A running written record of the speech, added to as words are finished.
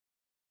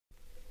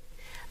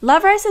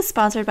Love Rice is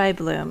sponsored by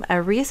Bloom,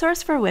 a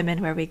resource for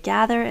women where we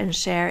gather and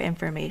share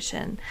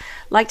information,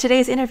 like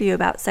today's interview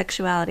about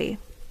sexuality.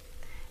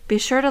 Be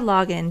sure to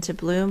log in to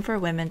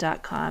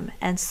bloomforwomen.com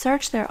and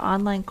search their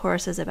online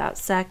courses about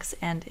sex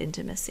and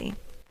intimacy.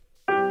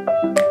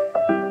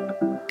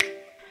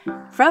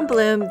 From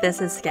Bloom,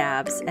 this is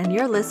Scabs, and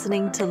you're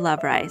listening to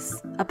Love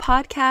Rice, a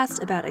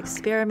podcast about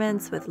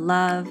experiments with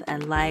love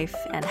and life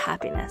and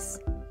happiness.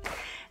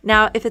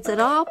 Now, if it's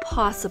at all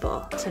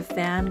possible to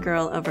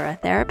fangirl over a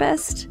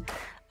therapist,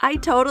 I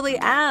totally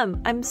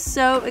am. I'm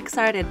so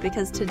excited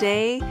because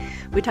today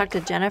we talked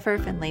to Jennifer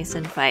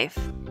Finlayson Fife.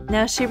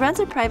 Now, she runs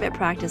a private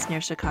practice near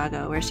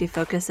Chicago where she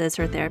focuses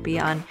her therapy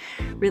on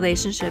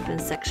relationship and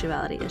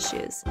sexuality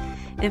issues.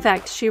 In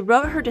fact, she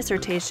wrote her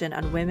dissertation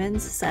on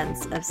women's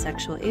sense of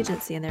sexual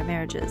agency in their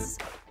marriages,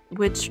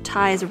 which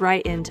ties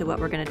right into what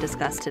we're going to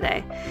discuss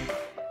today.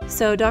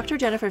 So Dr.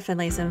 Jennifer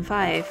Finlayson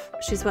Fife,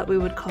 she's what we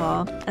would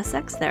call a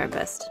sex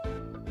therapist.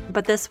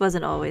 But this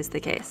wasn't always the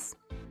case.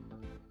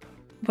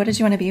 What did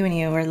you want to be when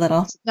you were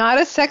little? Not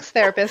a sex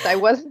therapist. I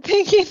wasn't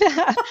thinking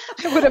that.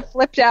 I would have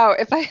flipped out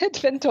if I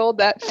had been told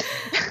that.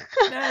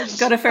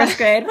 Go to first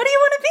grade. What do you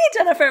want to be,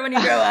 Jennifer, when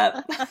you grow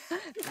up?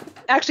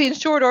 Actually, in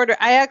short order,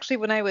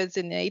 when I was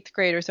in 8th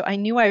grade or so, I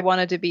knew I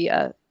wanted to be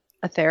a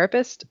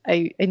therapist.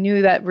 I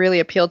knew that really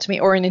appealed to me,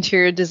 or an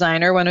interior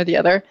designer, one or the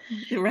other.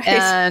 Right.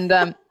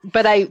 And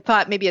but I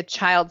thought maybe a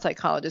child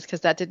psychologist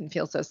because that didn't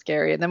feel so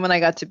scary. And then when I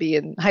got to be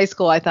in high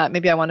school, I thought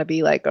maybe I want to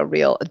be like a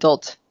real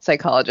adult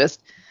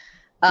psychologist.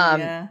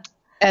 But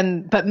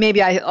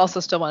maybe I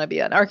also still want to be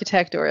an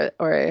architect or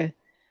an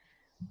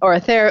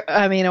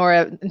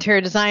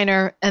interior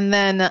designer. And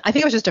then I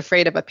think I was just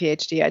afraid of a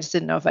PhD. I just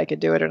didn't know if I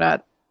could do it or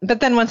not. But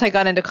then once I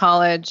got into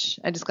college,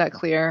 I just got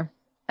clear.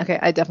 Okay,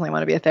 I definitely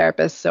want to be a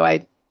therapist. So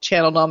I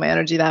channeled all my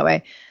energy that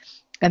way.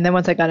 And then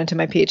once I got into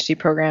my PhD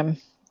program,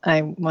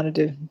 I wanted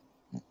to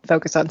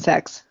focus on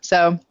sex.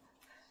 So,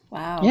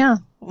 wow. Yeah.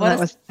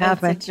 What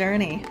a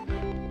journey.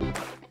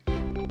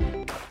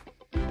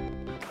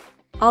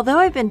 Although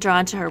I've been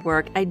drawn to her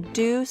work, I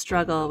do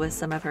struggle with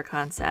some of her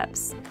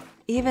concepts.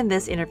 Even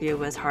this interview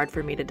was hard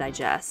for me to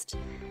digest.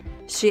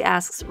 She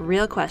asks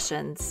real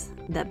questions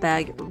that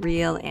beg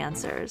real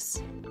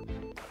answers.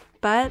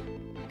 But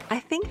I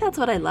think that's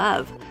what I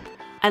love.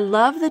 I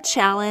love the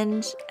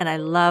challenge and I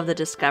love the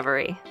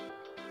discovery.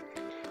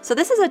 So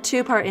this is a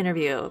 2-part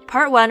interview.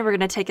 Part 1, we're going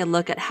to take a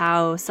look at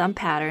how some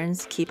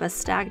patterns keep us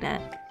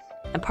stagnant.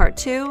 And part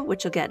 2,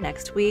 which you'll get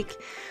next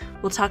week,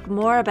 we'll talk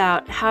more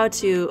about how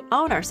to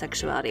own our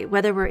sexuality,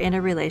 whether we're in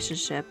a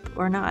relationship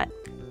or not.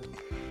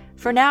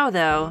 For now,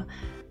 though,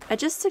 I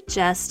just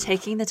suggest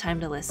taking the time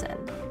to listen.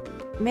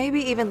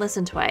 Maybe even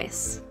listen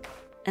twice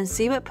and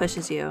see what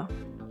pushes you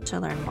to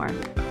learn more.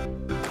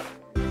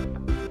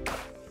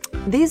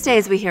 These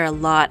days, we hear a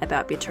lot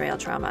about betrayal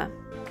trauma.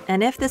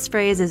 And if this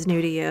phrase is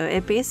new to you,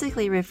 it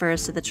basically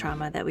refers to the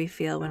trauma that we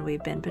feel when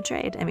we've been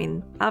betrayed. I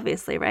mean,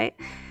 obviously, right?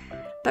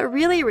 But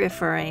really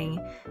referring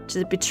to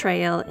the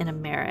betrayal in a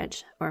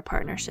marriage or a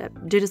partnership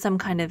due to some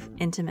kind of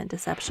intimate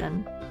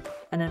deception,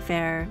 an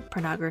affair,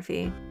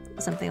 pornography,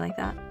 something like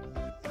that.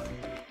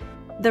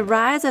 The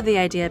rise of the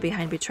idea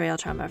behind betrayal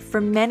trauma for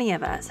many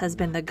of us has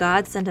been the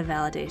godsend of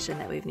validation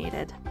that we've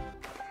needed.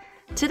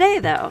 Today,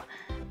 though,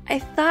 I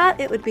thought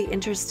it would be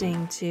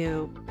interesting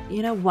to,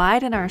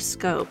 widen our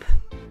scope,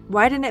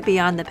 widen it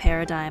beyond the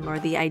paradigm or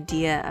the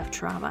idea of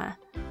trauma.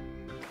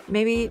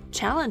 Maybe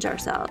challenge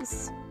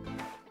ourselves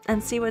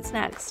and see what's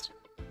next.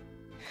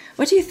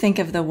 What do you think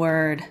of the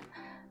word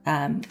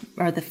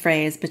or the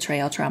phrase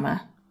betrayal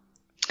trauma?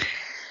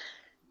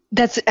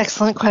 That's an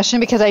excellent question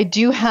because I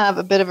do have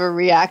a bit of a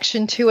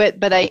reaction to it,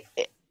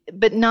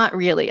 but not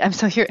really.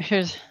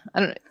 Here's I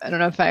don't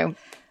know if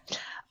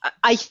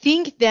I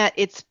think that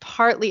it's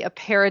partly a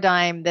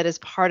paradigm that is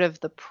part of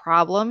the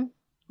problem,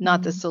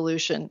 not the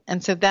solution.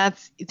 And so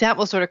that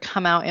will sort of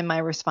come out in my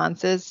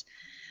responses.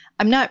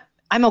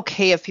 I'm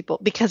okay if people,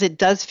 because it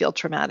does feel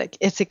traumatic.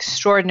 It's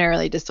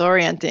extraordinarily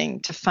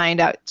disorienting to find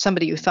out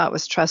somebody you thought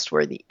was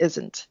trustworthy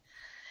isn't.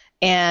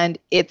 And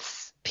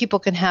people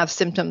can have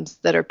symptoms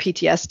that are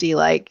PTSD,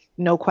 like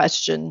no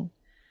question,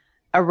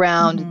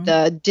 around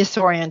the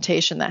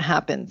disorientation that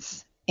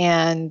happens.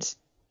 And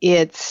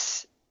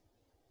it's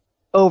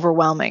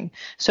overwhelming.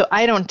 So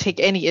I don't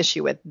take any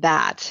issue with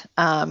that.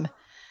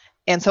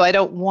 And so I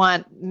don't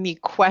want me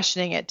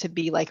questioning it to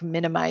be like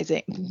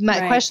minimizing.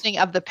 My questioning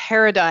of the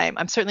paradigm,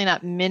 I'm certainly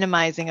not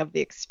minimizing of the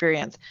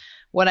experience.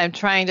 What I'm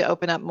trying to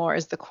open up more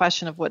is the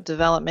question of what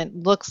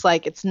development looks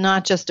like. It's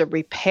not just a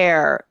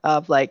repair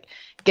of like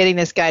getting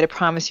this guy to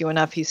promise you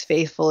enough he's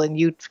faithful and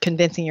you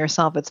convincing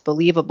yourself it's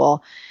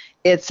believable.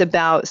 It's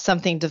about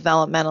something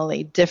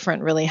developmentally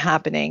different really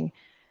happening.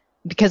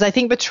 Because I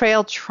think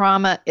betrayal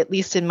trauma, at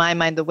least in my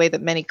mind, the way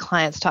that many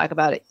clients talk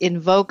about it,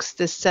 invokes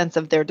this sense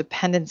of their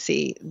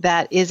dependency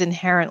that is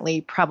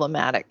inherently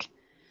problematic.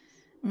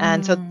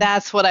 And so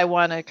that's what I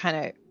want to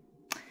kind of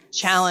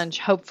challenge,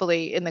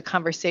 hopefully, in the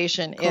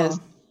conversation is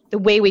the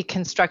way we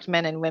construct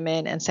men and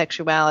women and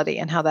sexuality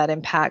and how that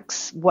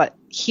impacts what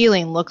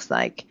healing looks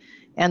like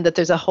and that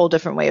there's a whole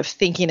different way of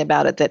thinking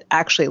about it that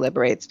actually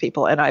liberates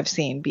people. And I've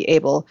seen be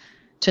able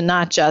to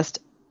not just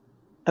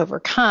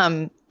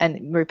overcome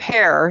and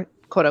repair,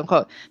 quote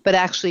unquote, but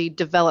actually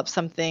develop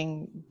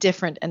something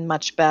different and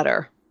much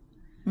better.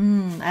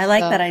 I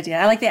like that idea.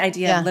 I like the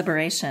idea of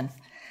liberation.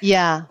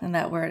 Yeah. And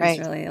that word is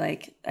really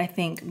like, I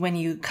think when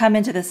you come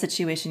into this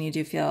situation, you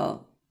do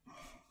feel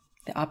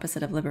the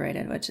opposite of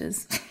liberated, which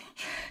is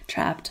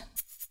trapped.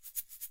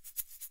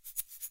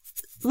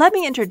 Let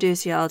me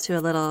introduce y'all to a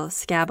little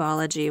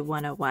Scabology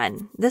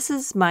 101. This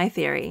is my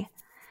theory.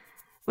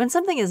 When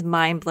something as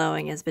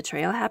mind-blowing as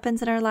betrayal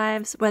happens in our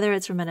lives, whether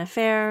it's from an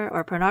affair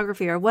or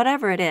pornography or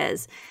whatever it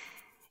is,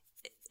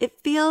 it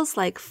feels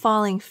like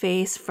falling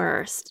face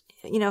first,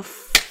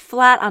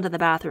 flat onto the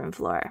bathroom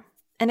floor.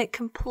 And it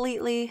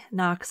completely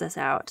knocks us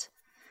out.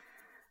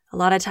 A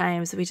lot of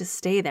times we just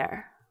stay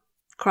there,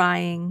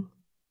 crying,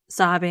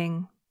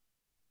 sobbing,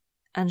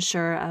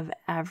 unsure of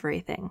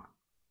everything.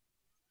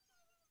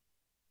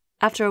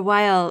 After a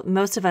while,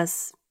 most of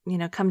us,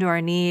 come to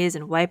our knees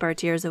and wipe our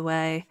tears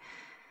away,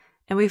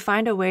 and we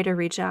find a way to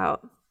reach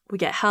out. We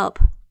get help.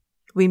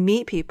 We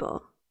meet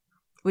people.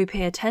 We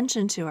pay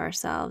attention to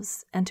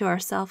ourselves and to our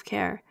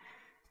self-care.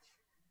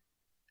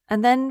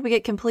 And then we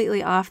get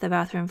completely off the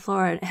bathroom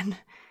floor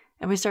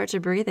and we start to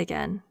breathe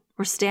again.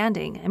 We're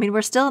standing. I mean,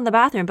 we're still in the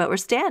bathroom, but we're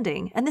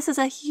standing. And this is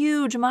a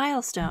huge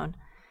milestone.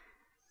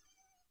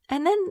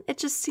 And then it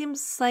just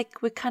seems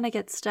like we kind of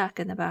get stuck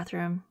in the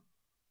bathroom.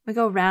 We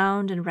go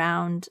round and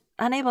round,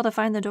 unable to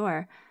find the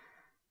door.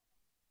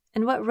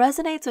 And what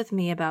resonates with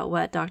me about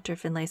what Dr.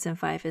 Finlayson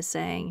Fife is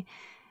saying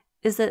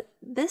is that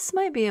this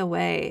might be a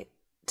way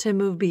to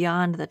move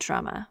beyond the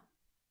trauma,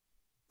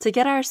 to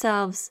get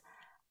ourselves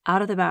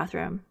out of the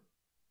bathroom,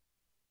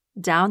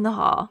 down the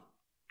hall,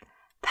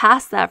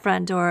 past that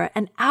front door,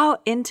 and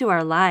out into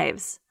our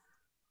lives.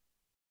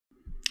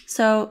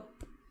 So,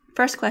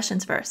 first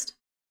questions first.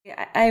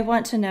 I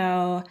want to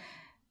know,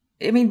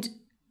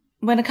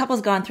 when a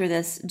couple's gone through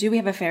this, do we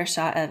have a fair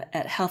shot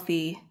at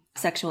healthy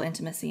sexual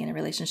intimacy in a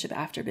relationship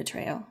after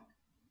betrayal?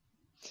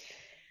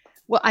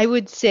 Well, I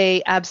would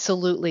say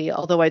absolutely,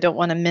 although I don't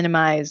want to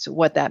minimize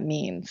what that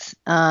means.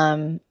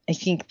 I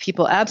think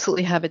people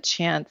absolutely have a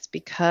chance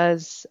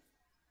because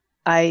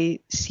I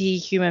see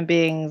human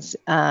beings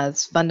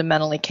as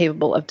fundamentally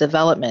capable of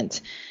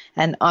development.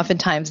 And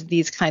oftentimes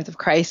these kinds of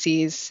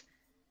crises,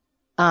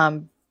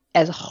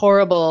 as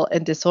horrible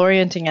and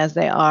disorienting as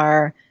they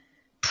are,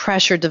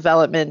 pressure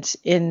development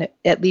in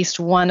at least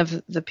one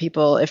of the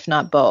people, if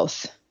not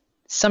both.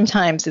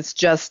 Sometimes it's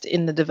just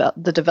in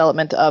the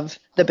development of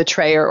the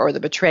betrayer or the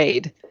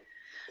betrayed.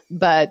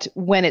 But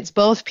when it's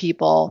both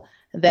people,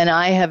 then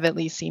I have at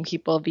least seen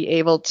people be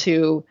able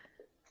to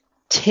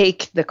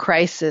take the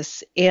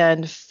crisis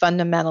and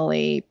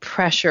fundamentally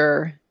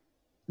pressure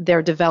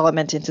their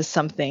development into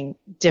something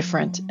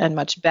different and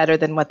much better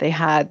than what they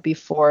had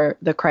before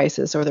the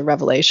crisis or the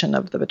revelation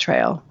of the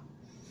betrayal.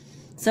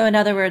 So in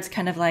other words,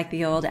 kind of like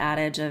the old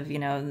adage of,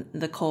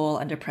 the coal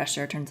under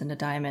pressure turns into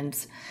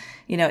diamonds.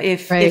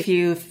 If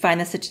you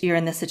find you're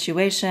in this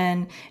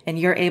situation and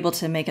you're able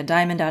to make a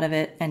diamond out of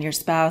it and your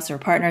spouse or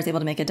partner is able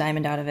to make a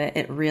diamond out of it,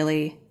 it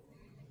really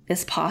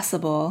is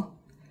possible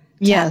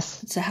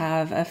to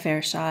have a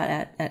fair shot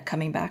at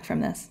coming back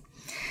from this.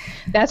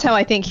 That's how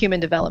I think human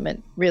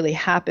development really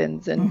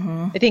happens.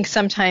 And I think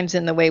sometimes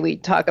in the way we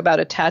talk about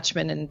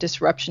attachment and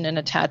disruption and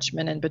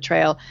attachment and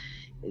betrayal,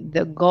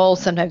 the goal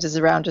sometimes is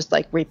around just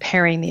like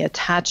repairing the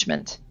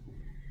attachment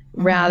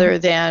rather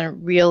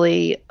than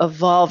really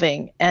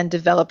evolving and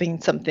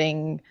developing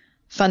something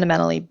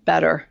fundamentally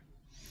better.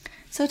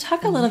 So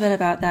talk a little bit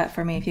about that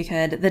for me, if you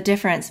could, the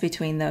difference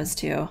between those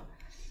two.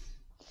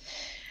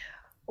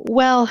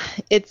 Well,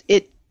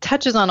 it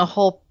touches on a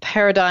whole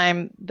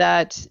paradigm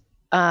that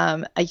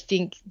I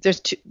think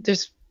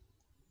there's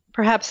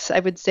perhaps I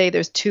would say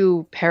there's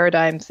two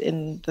paradigms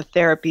in the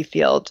therapy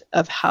field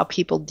of how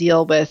people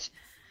deal with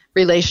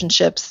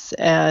relationships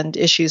and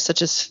issues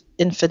such as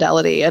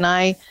infidelity. And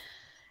I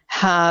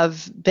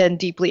have been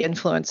deeply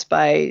influenced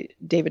by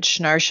David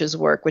Schnarch's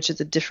work, which is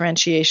a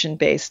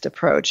differentiation-based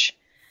approach,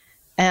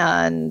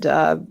 and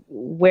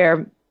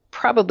where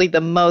probably the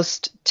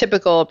most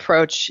typical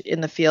approach in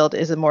the field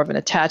is a more of an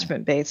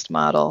attachment-based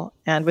model.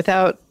 And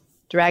without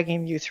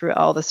dragging you through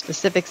all the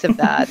specifics of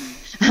that.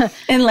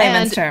 In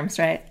layman's terms,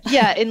 right?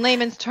 Yeah, in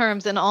layman's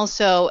terms. And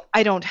also,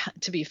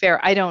 to be fair,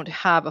 I don't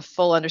have a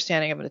full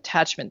understanding of an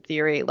attachment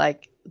theory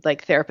like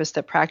therapists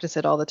that practice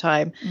it all the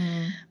time.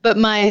 But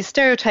my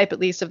stereotype, at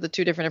least, of the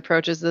two different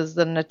approaches is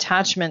that an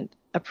attachment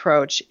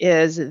approach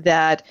is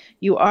that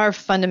you are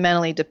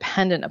fundamentally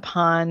dependent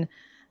upon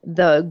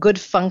the good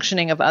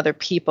functioning of other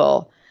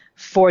people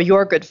for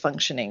your good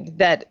functioning.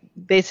 That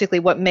basically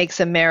what makes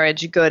a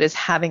marriage good is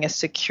having a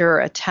secure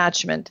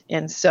attachment.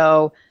 And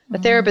so the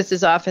therapist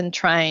is often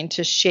trying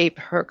to shape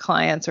her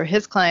clients or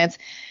his clients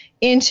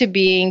into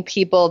being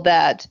people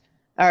that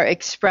are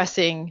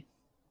expressing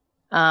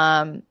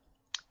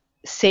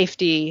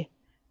safety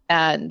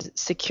and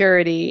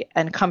security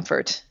and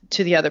comfort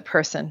to the other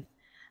person,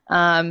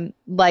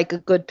 like a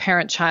good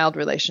parent-child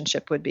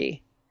relationship would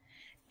be.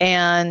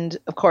 And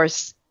of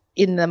course,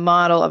 in the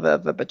model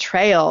of a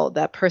betrayal,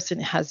 that person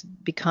has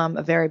become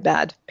a very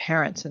bad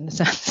parent in the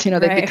sense,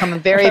 they've Right. become a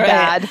very Right.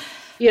 bad,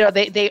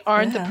 they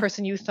aren't Yeah. the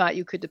person you thought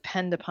you could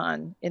depend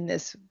upon in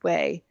this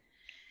way.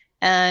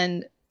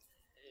 And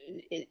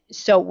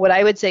so what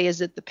I would say is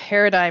that the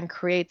paradigm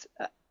creates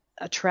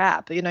a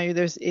trap.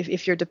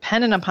 If you're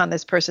dependent upon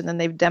this person, then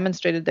they've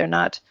demonstrated they're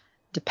not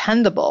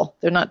dependable,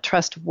 they're not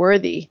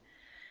trustworthy.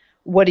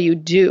 What do you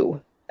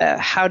do?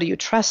 How do you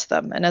trust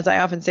them? And as I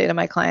often say to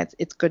my clients,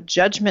 it's good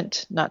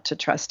judgment not to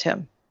trust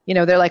him.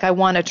 They're like, I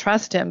want to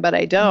trust him, but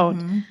I don't.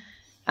 Mm-hmm.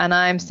 And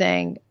I'm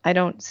saying, I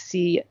don't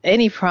see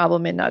any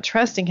problem in not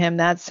trusting him.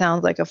 That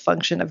sounds like a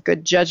function of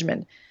good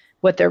judgment.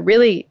 What they're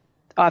really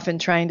often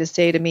trying to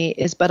say to me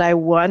is, but I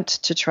want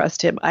to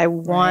trust him. I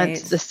want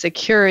the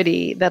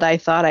security that I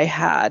thought I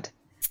had.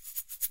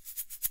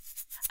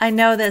 I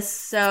know this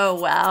so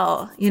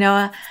well,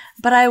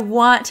 but I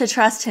want to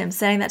trust him,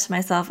 saying that to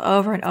myself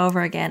over and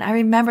over again. I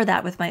remember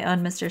that with my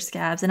own Mr.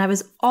 Scabs, and I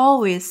was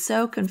always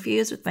so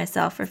confused with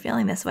myself for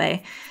feeling this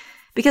way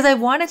because I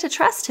wanted to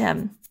trust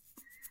him.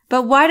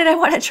 But why did I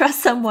want to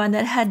trust someone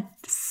that had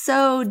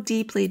so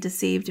deeply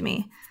deceived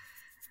me?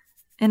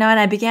 And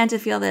I began to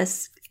feel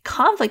this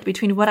conflict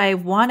between what I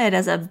wanted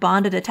as a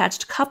bonded,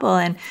 attached couple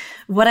and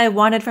what I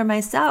wanted for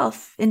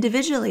myself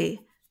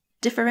individually,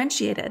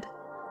 differentiated.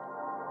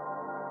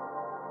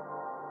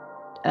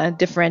 A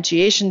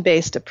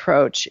differentiation-based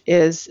approach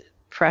is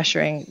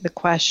pressuring the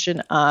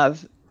question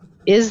of,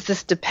 is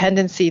this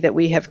dependency that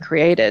we have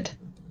created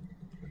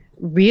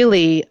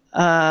really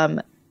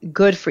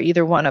good for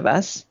either one of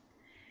us?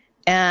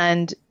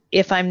 And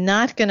if I'm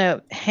not going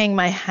to hang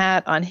my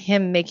hat on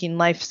him making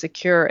life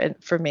secure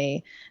for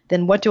me,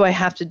 then what do I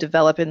have to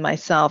develop in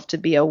myself to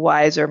be a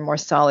wiser, more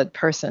solid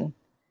person?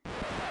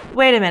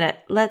 Wait a minute.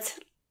 Let's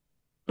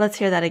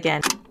hear that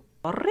again.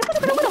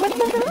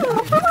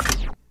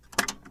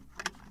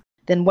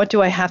 Then what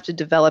do I have to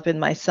develop in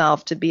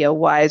myself to be a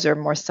wiser,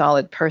 more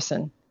solid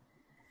person?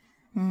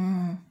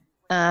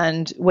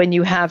 And when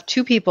you have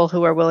two people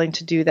who are willing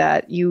to do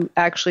that, you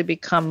actually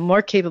become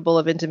more capable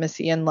of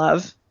intimacy and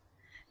love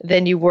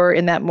than you were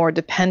in that more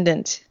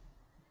dependent,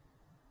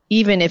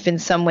 even if in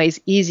some ways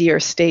easier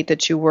state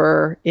that you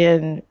were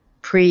in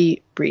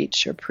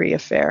pre-breach or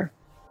pre-affair.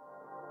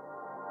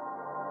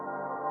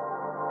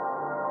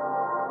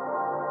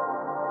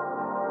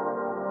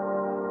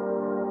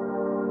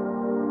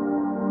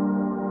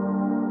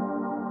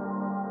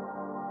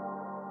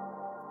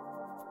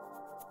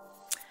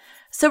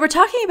 So we're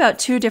talking about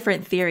two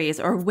different theories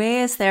or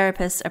ways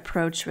therapists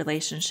approach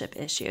relationship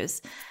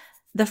issues.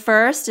 The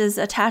first is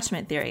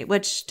attachment theory,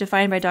 which,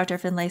 defined by Dr.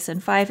 Finlayson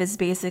Fife, is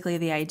basically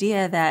the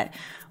idea that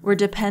we're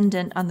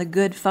dependent on the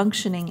good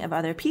functioning of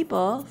other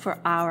people for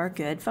our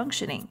good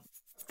functioning.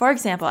 For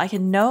example, I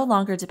can no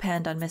longer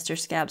depend on Mr.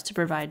 Scabs to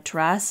provide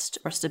trust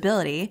or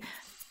stability,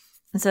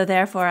 and so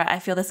therefore I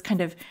feel this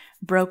kind of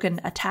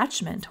broken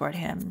attachment toward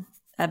him,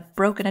 a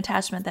broken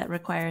attachment that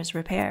requires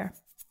repair.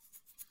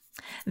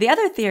 The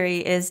other theory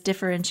is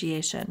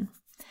differentiation.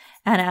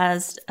 And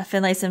as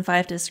Finlayson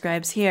Fife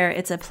describes here,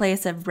 it's a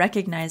place of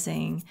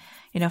recognizing,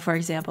 for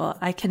example,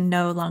 I can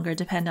no longer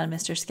depend on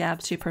Mr.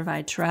 Scabs to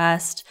provide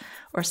trust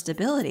or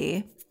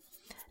stability.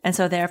 And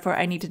so therefore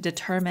I need to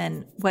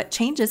determine what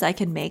changes I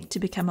can make to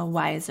become a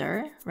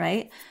wiser,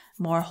 right,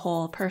 more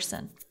whole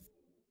person.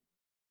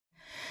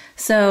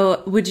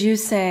 So would you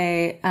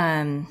say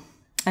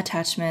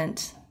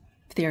attachment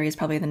theory is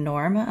probably the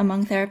norm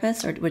among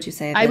therapists, or would you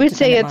say I would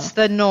say it's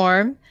the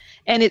norm,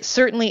 and it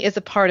certainly is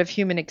a part of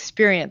human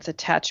experience,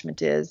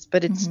 attachment is,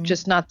 but it's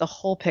just not the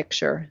whole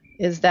picture,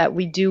 is that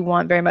we do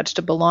want very much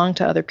to belong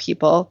to other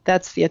people.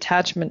 That's the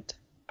attachment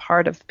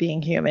part of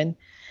being human,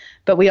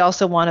 but we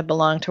also want to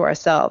belong to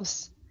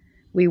ourselves.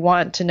 We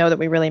want to know that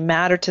we really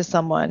matter to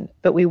someone,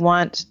 but we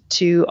want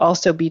to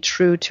also be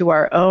true to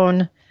our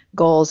own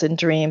goals and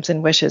dreams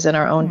and wishes and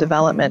our own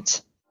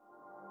development.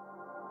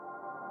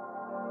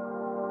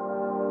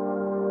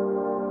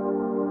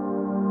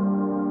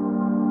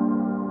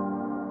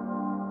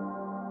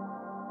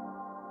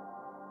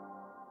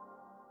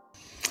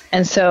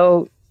 And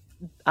so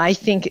I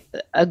think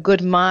a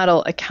good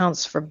model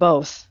accounts for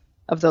both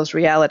of those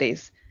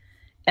realities.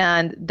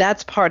 And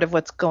that's part of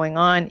what's going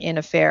on in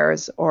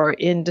affairs or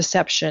in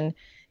deception,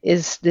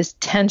 is this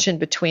tension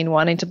between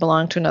wanting to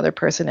belong to another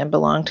person and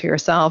belong to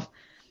yourself,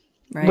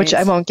 right, which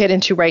I won't get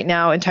into right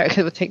now entirely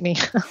because it would take me,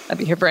 I'd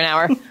be here for an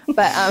hour.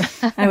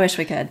 But I wish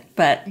we could,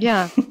 but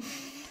yeah.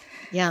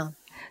 Yeah.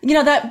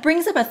 That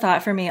brings up a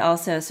thought for me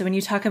also. So when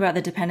you talk about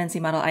the dependency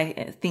model,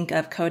 I think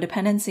of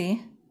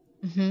codependency.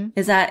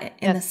 Is that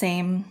in the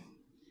same?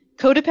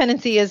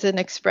 Codependency is an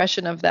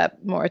expression of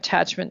that more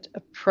attachment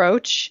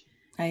approach.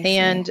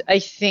 And I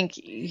think,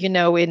 in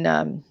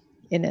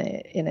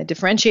a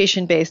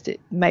differentiation based,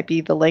 it might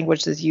be the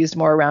language that's used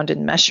more around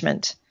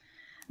enmeshment.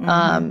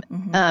 And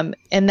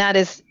that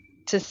is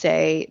to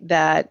say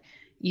that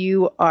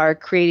you are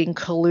creating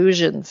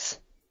collusions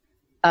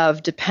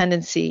of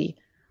dependency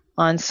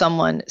on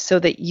someone so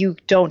that you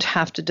don't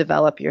have to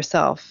develop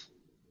yourself.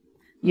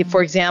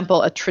 For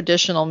example, a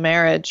traditional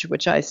marriage,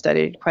 which I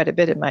studied quite a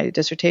bit in my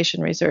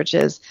dissertation research,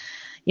 is,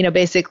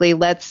 basically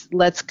let's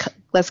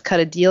cut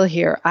a deal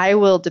here. I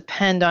will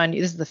depend on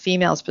you. This is the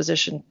female's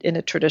position in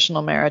a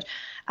traditional marriage.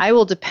 I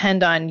will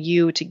depend on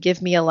you to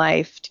give me a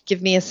life, to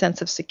give me a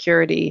sense of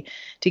security,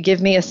 to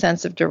give me a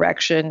sense of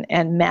direction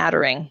and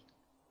mattering.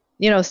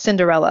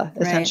 Cinderella,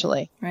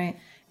 essentially. Right.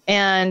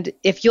 And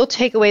if you'll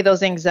take away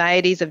those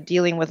anxieties of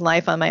dealing with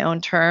life on my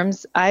own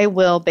terms, I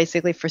will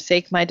basically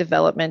forsake my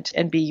development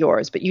and be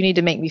yours. But you need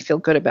to make me feel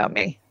good about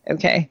me.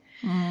 Okay.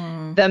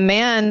 The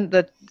man,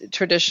 the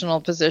traditional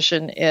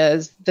position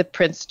is the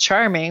Prince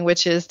Charming,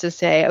 which is to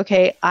say,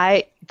 okay,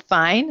 I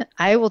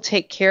will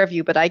take care of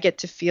you, but I get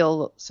to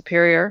feel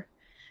superior.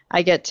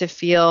 I get to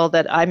feel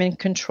that I'm in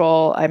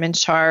control, I'm in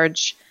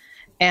charge,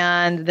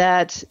 and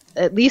that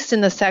at least in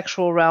the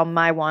sexual realm,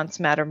 my wants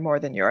matter more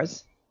than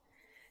yours.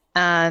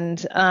 And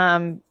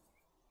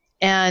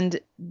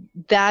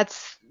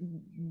that's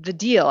the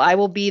deal. I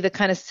will be the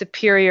kind of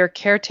superior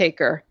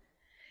caretaker,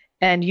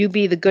 and you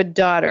be the good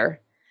daughter.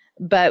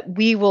 But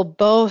we will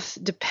both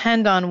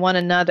depend on one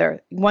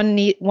another. One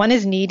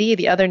is needy,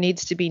 the other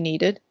needs to be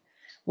needed.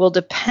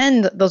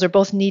 Those are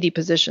both needy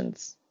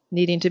positions.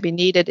 Needing to be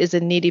needed is a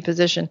needy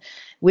position.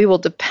 We will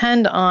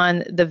depend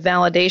on the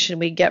validation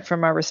we get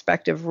from our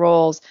respective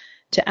roles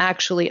to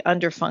actually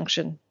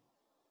underfunction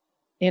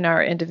in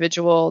our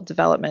individual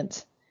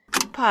development.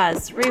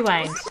 Pause,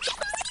 rewind.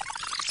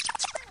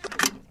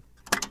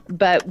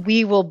 But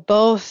we will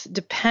both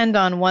depend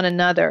on one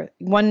another.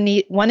 One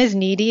is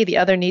needy, the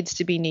other needs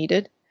to be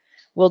needed.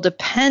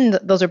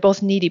 Those are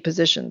both needy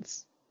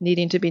positions.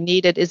 Needing to be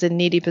needed is a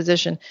needy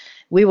position.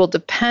 We will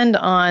depend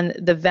on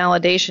the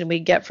validation we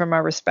get from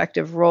our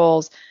respective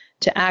roles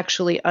to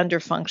actually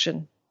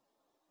underfunction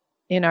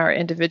in our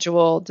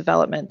individual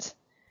development.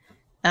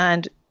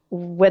 And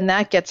when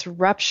that gets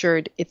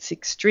ruptured, it's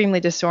extremely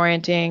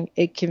disorienting.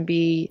 It can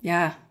be...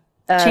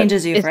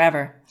 changes you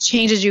forever.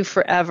 Changes you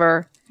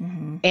forever.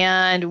 Mm-hmm.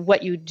 And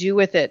what you do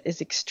with it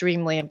is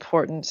extremely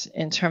important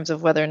in terms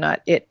of whether or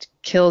not it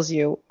kills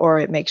you or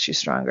it makes you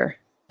stronger.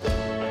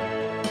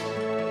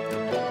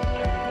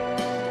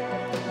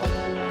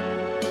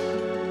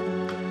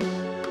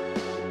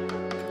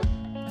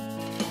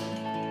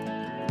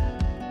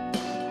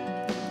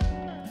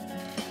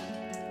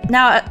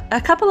 Now, a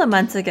couple of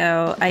months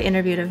ago, I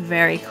interviewed a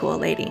very cool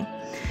lady.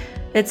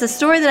 It's a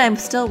story that I'm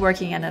still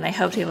working on, and I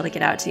hope to be able to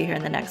get out to you here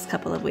in the next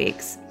couple of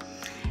weeks.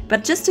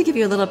 But just to give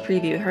you a little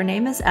preview, her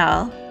name is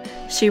Elle.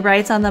 She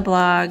writes on the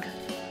blog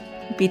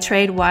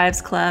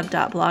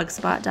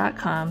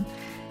betrayedwivesclub.blogspot.com,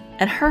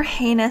 and her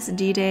heinous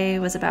D-Day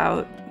was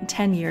about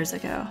 10 years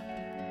ago.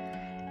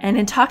 And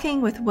in talking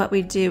with what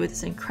we do with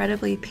this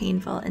incredibly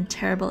painful and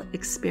terrible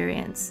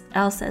experience,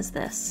 Elle says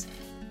this.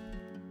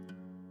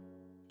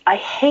 I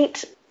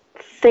hate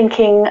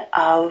thinking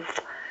of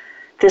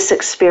this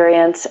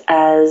experience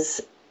as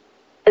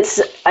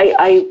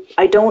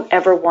I don't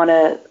ever want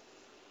to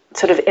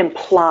sort of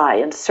imply,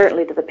 and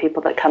certainly to the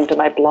people that come to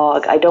my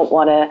blog, I don't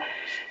want to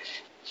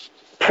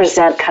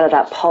present kind of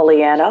that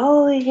Pollyanna,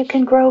 oh, you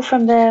can grow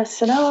from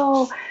this, and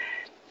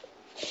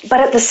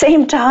but at the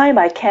same time,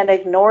 I can't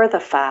ignore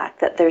the fact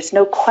that there's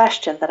no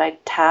question that I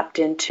tapped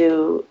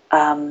into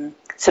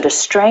sort of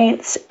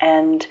strengths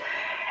and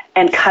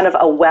kind of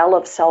a well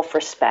of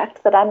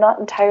self-respect that I'm not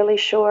entirely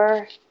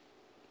sure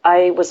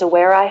I was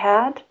aware I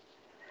had.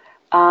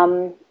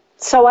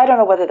 So I don't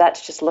know whether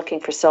that's just looking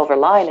for silver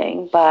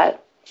lining,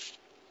 but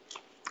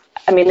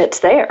I mean, it's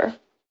there.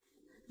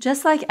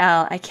 Just like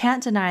Elle, I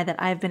can't deny that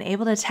I've been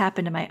able to tap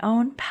into my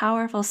own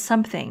powerful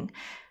something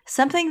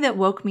that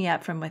woke me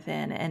up from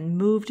within and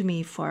moved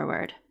me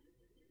forward.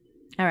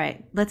 All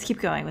right, let's keep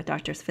going with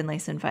Drs.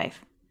 Finlayson and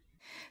Fife.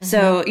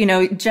 So,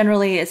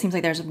 generally it seems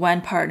like there's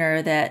one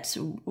partner that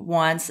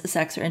wants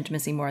sex or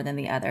intimacy more than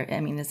the other. I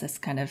mean, is this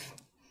kind of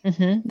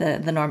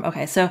the norm?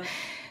 Okay. So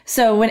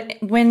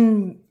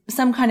when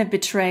some kind of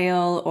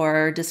betrayal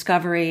or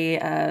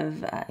discovery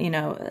of,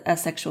 a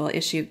sexual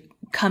issue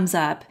comes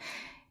up,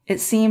 it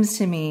seems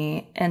to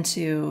me and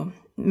to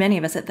many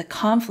of us that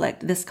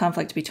this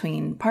conflict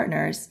between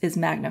partners is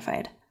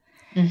magnified.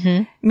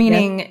 Mm-hmm.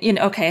 Meaning,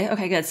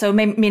 okay, good. So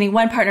meaning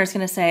one partner is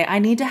going to say, I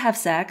need to have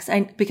sex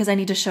because I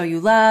need to show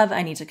you love.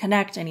 I need to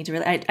connect. I need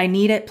to I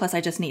need it. Plus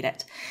I just need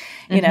it,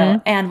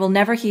 and we'll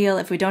never heal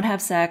if we don't have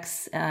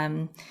sex.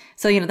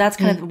 So, that's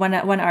kind of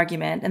one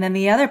argument. And then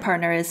the other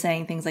partner is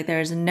saying things like,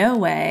 there's no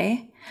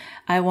way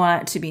I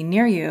want to be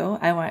near you.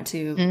 I want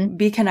to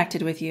be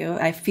connected with you.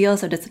 I feel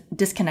so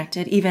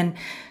disconnected, even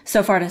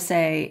so far to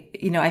say,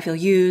 I feel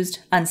used,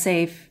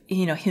 unsafe,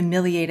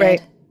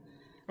 humiliated.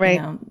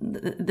 Right.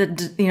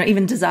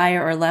 Even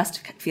desire or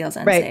lust feels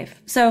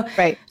unsafe.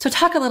 Right. So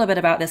talk a little bit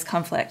about this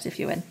conflict, if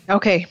you would.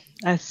 Okay.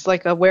 That's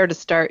like a where to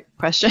start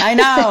question. I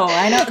know.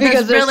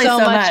 Because there's really so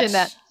much in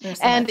that.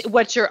 And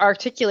what you're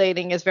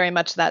articulating is very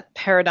much that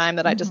paradigm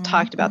that I just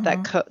talked about,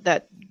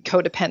 that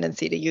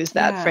codependency, to use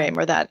that frame,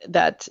 or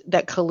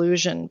that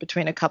collusion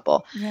between a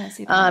couple.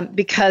 Yes.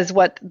 Because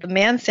what the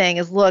man's saying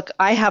is, look,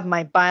 I have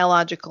my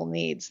biological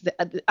needs.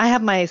 I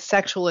have my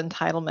sexual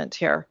entitlement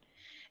here.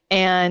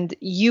 and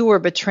you were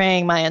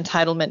betraying my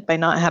entitlement by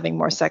not having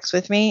more sex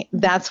with me.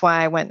 That's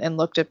why I went and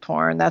looked at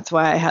porn. That's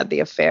why I had the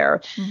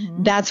affair.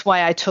 That's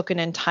why I took an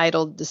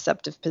entitled,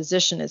 deceptive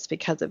position, is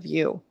because of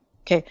you.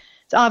 Okay.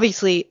 It's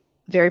obviously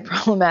a very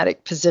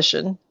problematic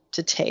position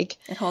to take.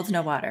 It holds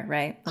no water,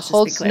 right? Let's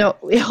just be clear.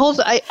 It holds,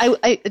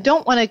 I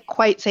don't want to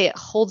quite say it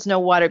holds no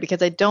water,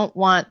 because I don't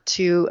want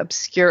to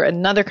obscure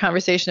another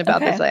conversation about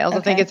this. I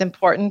also think it's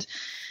important,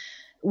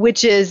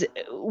 which is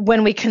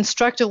when we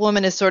construct a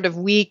woman as sort of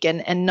weak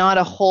and not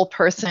a whole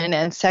person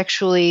and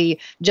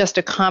sexually just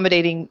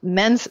accommodating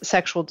men's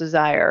sexual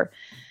desire,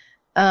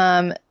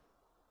 then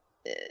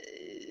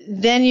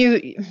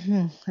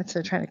that's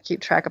I'm trying to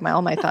keep track of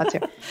all my thoughts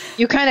here.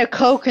 You kind of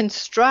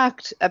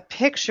co-construct a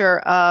picture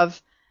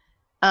of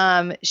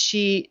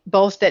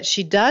both that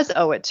she does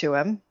owe it to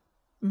him,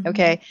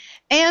 okay,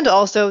 and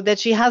also that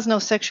she has no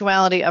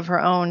sexuality of her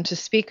own to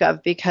speak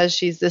of, because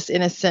she's this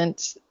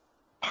innocent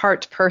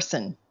part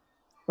person,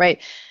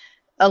 right?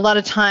 A lot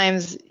of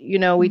times,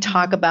 we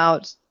talk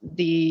about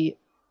the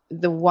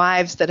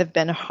wives that have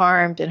been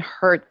harmed and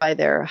hurt by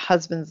their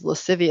husband's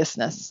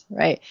lasciviousness,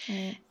 right?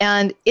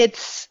 And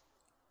it's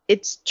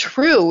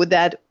true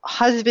that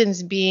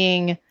husbands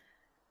being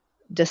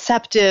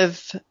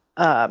deceptive,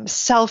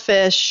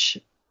 selfish,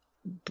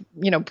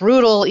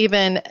 brutal,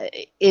 even,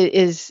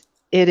 it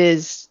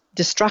is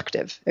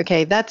destructive.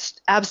 Okay, that's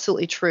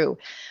absolutely true.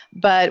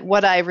 But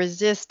what I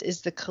resist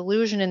is the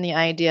collusion in the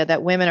idea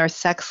that women are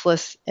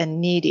sexless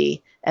and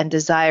needy and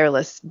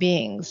desireless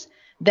beings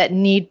that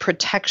need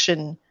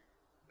protection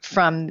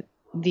from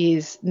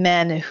these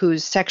men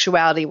whose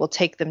sexuality will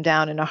take them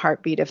down in a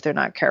heartbeat if they're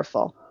not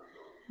careful.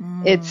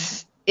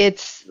 It's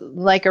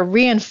like a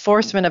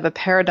reinforcement of a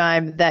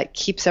paradigm that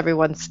keeps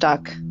everyone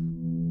stuck.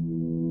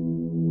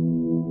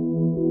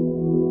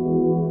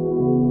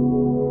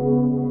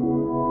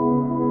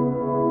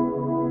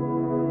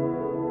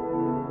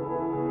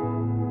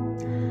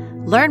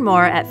 Learn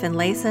more at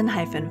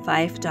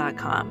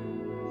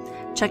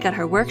finlayson-fife.com. Check out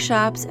her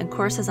workshops and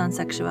courses on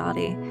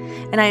sexuality,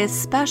 and I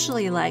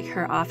especially like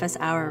her office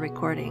hour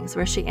recordings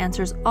where she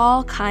answers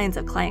all kinds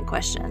of client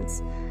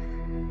questions.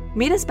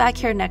 Meet us back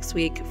here next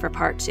week for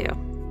part 2.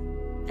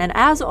 And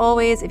as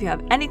always, if you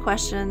have any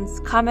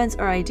questions, comments,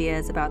 or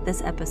ideas about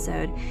this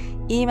episode,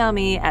 email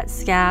me at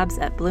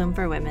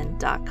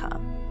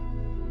scabs@bloomforwomen.com.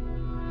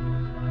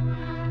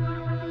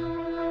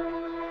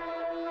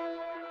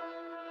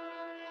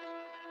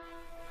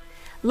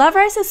 Love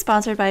Rice is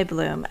sponsored by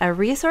Bloom, a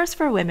resource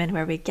for women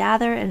where we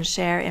gather and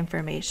share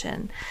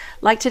information,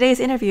 like today's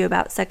interview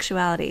about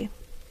sexuality.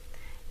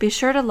 Be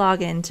sure to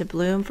log in to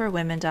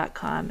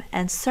bloomforwomen.com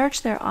and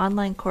search their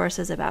online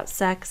courses about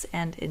sex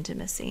and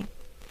intimacy.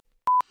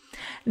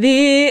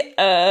 The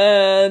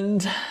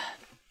end.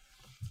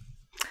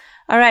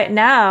 All right,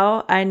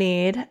 now I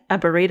need a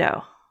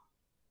burrito.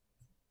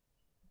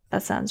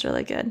 That sounds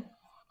really good.